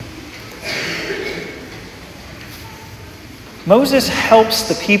Moses helps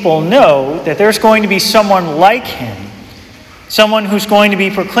the people know that there's going to be someone like him, someone who's going to be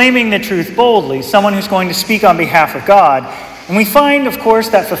proclaiming the truth boldly, someone who's going to speak on behalf of God. And we find, of course,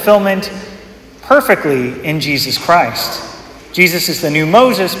 that fulfillment perfectly in Jesus Christ. Jesus is the new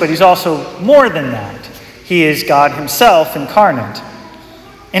Moses, but he's also more than that. He is God himself incarnate.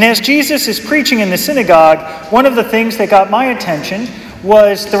 And as Jesus is preaching in the synagogue, one of the things that got my attention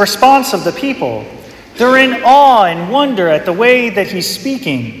was the response of the people. They're in awe and wonder at the way that he's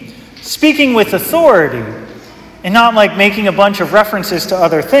speaking with authority, and not like making a bunch of references to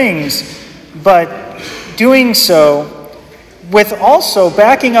other things, but doing so with also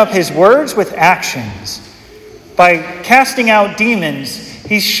backing up his words with actions. By casting out demons,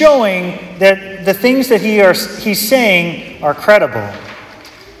 he's showing that the things that he's saying are credible.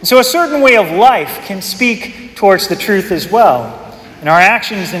 And so a certain way of life can speak towards the truth as well, in our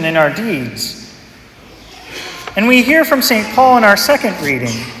actions and in our deeds. And we hear from St. Paul in our second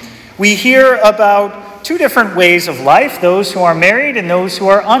reading. We hear about two different ways of life, those who are married and those who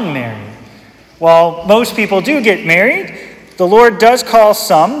are unmarried. While most people do get married, the Lord does call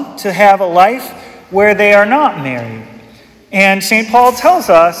some to have a life where they are not married. And St. Paul tells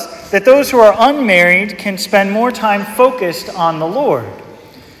us that those who are unmarried can spend more time focused on the Lord.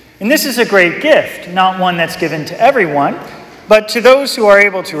 And this is a great gift, not one that's given to everyone, but to those who are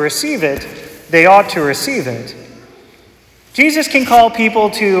able to receive it, they ought to receive it. Jesus can call people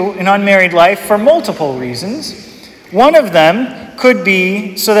to an unmarried life for multiple reasons. One of them could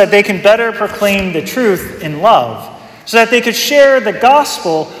be so that they can better proclaim the truth in love, so that they could share the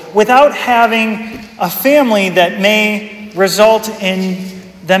gospel without having a family that may result in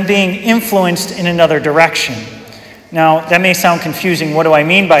them being influenced in another direction. Now, that may sound confusing. What do I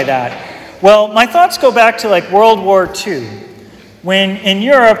mean by that? Well, my thoughts go back to like World War II, when in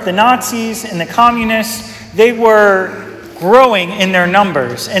Europe, the Nazis and the communists, they were growing in their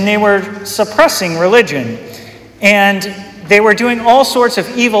numbers, and they were suppressing religion, and they were doing all sorts of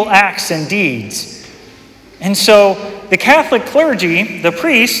evil acts and deeds. And so the Catholic clergy, the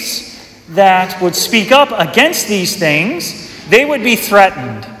priests that would speak up against these things, they would be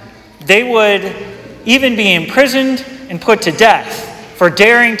threatened. They would even be imprisoned and put to death for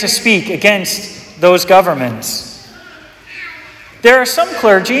daring to speak against those governments. There are some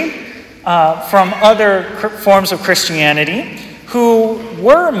clergy from other forms of Christianity who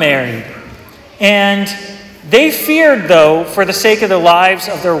were married, and they feared, though, for the sake of the lives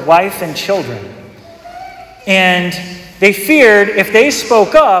of their wife and children. And they feared if they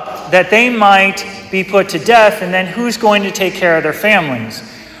spoke up that they might be put to death, and then who's going to take care of their families?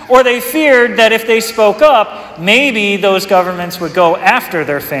 Or they feared that if they spoke up, maybe those governments would go after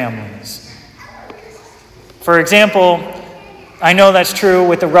their families. For example, I know that's true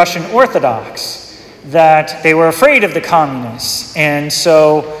with the Russian Orthodox, that they were afraid of the communists. And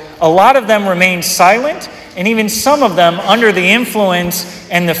so a lot of them remained silent, and even some of them, under the influence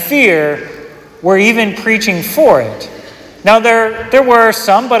and the fear, were even preaching for it. Now, there were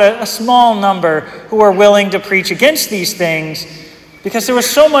some, but a small number, who were willing to preach against these things because there was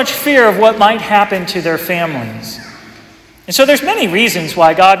so much fear of what might happen to their families. And so there's many reasons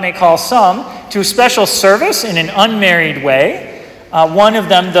why God may call some to special service in an unmarried way. One of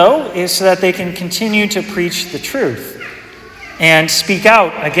them, though, is so that they can continue to preach the truth and speak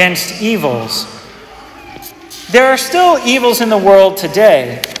out against evils. There are still evils in the world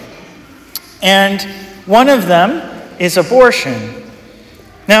today, and one of them is abortion.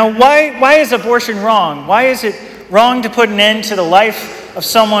 Now, why is abortion wrong? Why is it wrong to put an end to the life of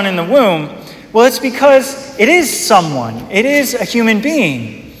someone in the womb? Well, it's because it is someone. It is a human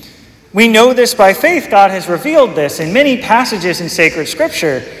being. We know this by faith. God has revealed this in many passages in sacred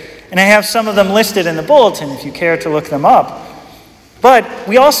scripture, and I have some of them listed in the bulletin if you care to look them up. But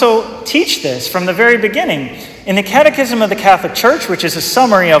we also teach this from the very beginning. In the Catechism of the Catholic Church, which is a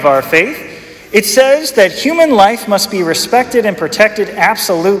summary of our faith, it says that human life must be respected and protected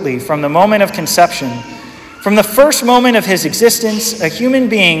absolutely from the moment of conception. From the first moment of his existence, a human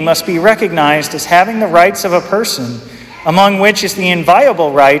being must be recognized as having the rights of a person, among which is the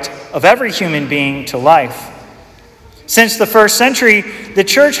inviolable right of every human being to life. Since the first century, the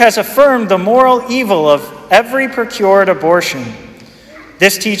Church has affirmed the moral evil of every procured abortion.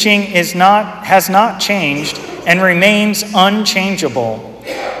 This teaching has not changed and remains unchangeable.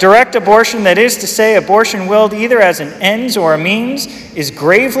 Direct abortion, that is to say, abortion willed either as an ends or a means, is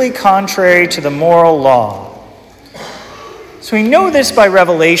gravely contrary to the moral law. So we know this by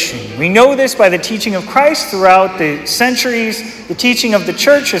revelation. We know this by the teaching of Christ throughout the centuries, the teaching of the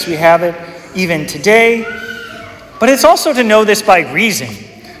Church as we have it even today. But it's also to know this by reason.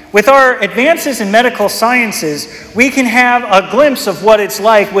 With our advances in medical sciences, we can have a glimpse of what it's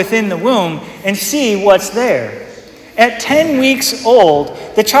like within the womb and see what's there. At 10 weeks old,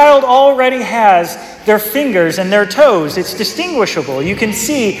 the child already has their fingers and their toes. It's distinguishable. You can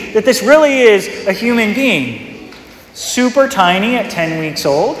see that this really is a human being. Super tiny at 10 weeks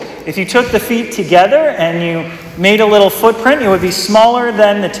old. If you took the feet together and you made a little footprint, it would be smaller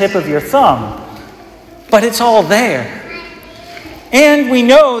than the tip of your thumb. But it's all there. And we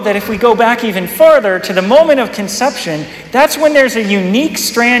know that if we go back even farther to the moment of conception, that's when there's a unique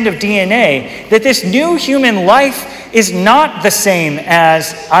strand of DNA, that this new human life is not the same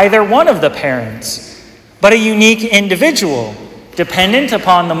as either one of the parents, but a unique individual, dependent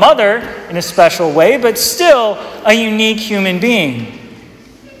upon the mother in a special way, but still a unique human being.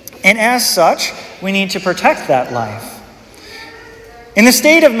 And as such, we need to protect that life. In the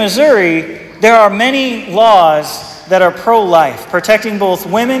state of Missouri, there are many laws that are pro-life, protecting both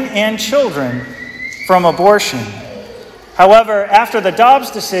women and children from abortion. However, after the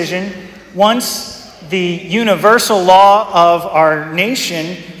Dobbs decision, once the universal law of our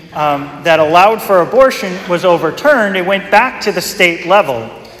nation that allowed for abortion was overturned, it went back to the state level.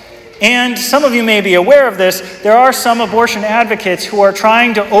 And some of you may be aware of this, there are some abortion advocates who are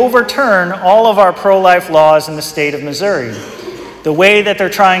trying to overturn all of our pro-life laws in the state of Missouri. The way that they're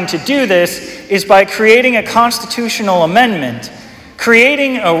trying to do this is by creating a constitutional amendment,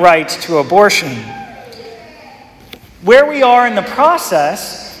 creating a right to abortion. Where we are in the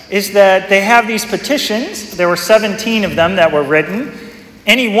process is that they have these petitions. There were 17 of them that were written.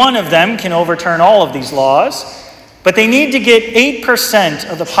 Any one of them can overturn all of these laws, but they need to get 8%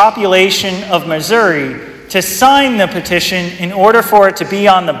 of the population of Missouri to sign the petition in order for it to be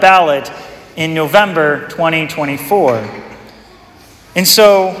on the ballot in November 2024. And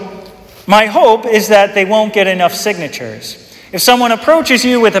so my hope is that they won't get enough signatures. If someone approaches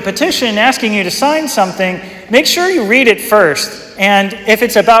you with a petition asking you to sign something, make sure you read it first. And if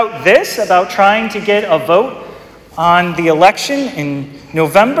it's about this, about trying to get a vote on the election in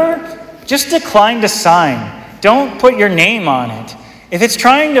November, just decline to sign. Don't put your name on it. If it's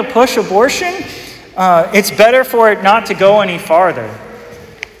trying to push abortion, it's better for it not to go any farther.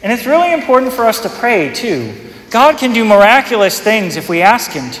 And it's really important for us to pray, too. God can do miraculous things if we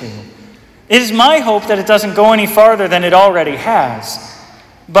ask him to. It is my hope that it doesn't go any farther than it already has.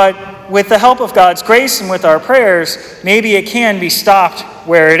 But with the help of God's grace and with our prayers, maybe it can be stopped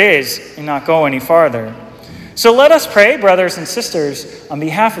where it is and not go any farther. So let us pray, brothers and sisters, on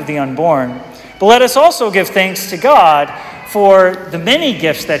behalf of the unborn. But let us also give thanks to God for the many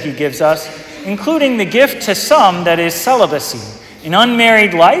gifts that he gives us, including the gift to some that is celibacy, an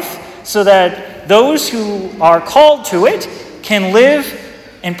unmarried life, so that those who are called to it can live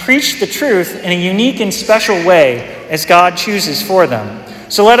and preach the truth in a unique and special way as God chooses for them.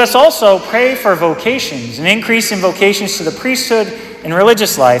 So let us also pray for vocations, an increase in vocations to the priesthood and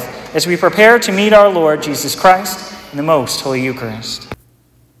religious life as we prepare to meet our Lord Jesus Christ in the most Holy Eucharist.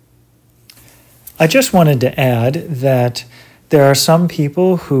 I just wanted to add that there are some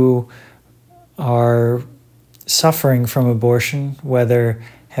people who are suffering from abortion, whether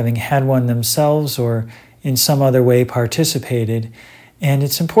having had one themselves or in some other way participated. And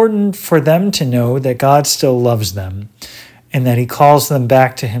it's important for them to know that God still loves them and that he calls them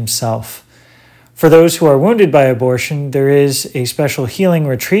back to himself. For those who are wounded by abortion, there is a special healing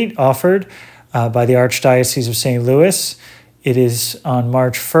retreat offered by the Archdiocese of St. Louis. It is on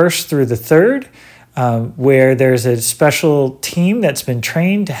March 1st through the 3rd, where there's a special team that's been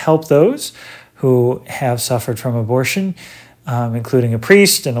trained to help those who have suffered from abortion, including a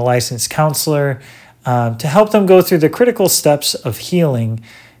priest and a licensed counselor, to help them go through the critical steps of healing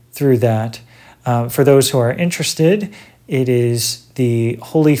through that. For those who are interested, it is the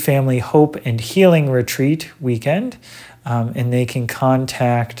Holy Family Hope and Healing Retreat weekend, and they can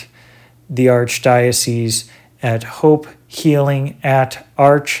contact the Archdiocese at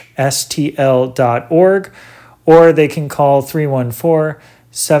hopehealing@archstl.org, or they can call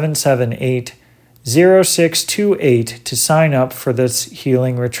 314-778-0628 to sign up for this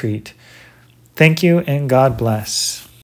healing retreat. Thank you, and God bless.